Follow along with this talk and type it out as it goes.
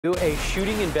A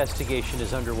shooting investigation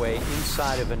is underway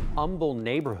inside of an Humble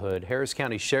neighborhood. Harris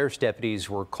County Sheriff's deputies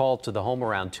were called to the home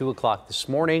around 2 o'clock this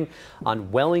morning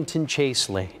on Wellington Chase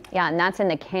Lane. Yeah, and that's in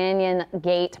the Canyon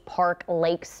Gate Park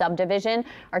Lake subdivision.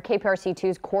 Our KPRC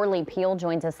 2's Corley Peel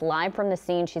joins us live from the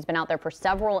scene. She's been out there for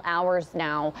several hours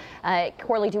now.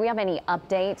 Corley, do we have any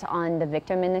update on the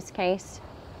victim in this case?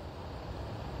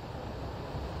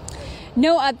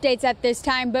 No updates at this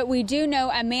time, but we do know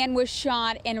a man was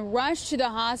shot and rushed to the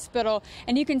hospital,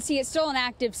 and you can see it's still an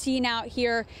active scene out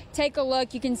here. Take a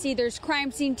look. You can see there's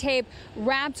crime scene tape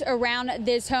wrapped around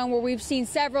this home where we've seen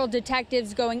several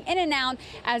detectives going in and out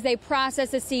as they process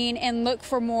the scene and look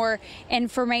for more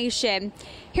information.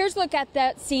 Here's a look at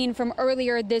that scene from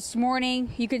earlier this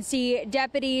morning. You can see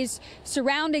deputies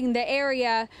surrounding the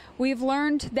area. We've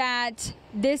learned that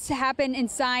this happened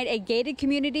inside a gated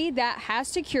community that has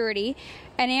security.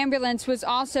 An ambulance was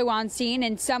also on scene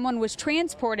and someone was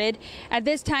transported. At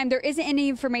this time, there isn't any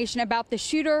information about the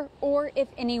shooter or if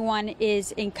anyone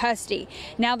is in custody.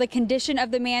 Now, the condition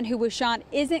of the man who was shot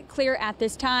isn't clear at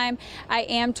this time. I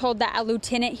am told that a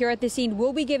lieutenant here at the scene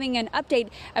will be giving an update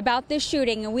about this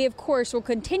shooting, and we, of course, will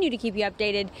continue to keep you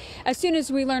updated as soon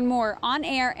as we learn more on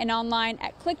air and online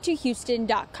at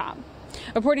click2houston.com.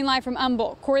 Reporting live from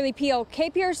Humble, Corley Peel,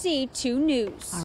 KPRC 2 News.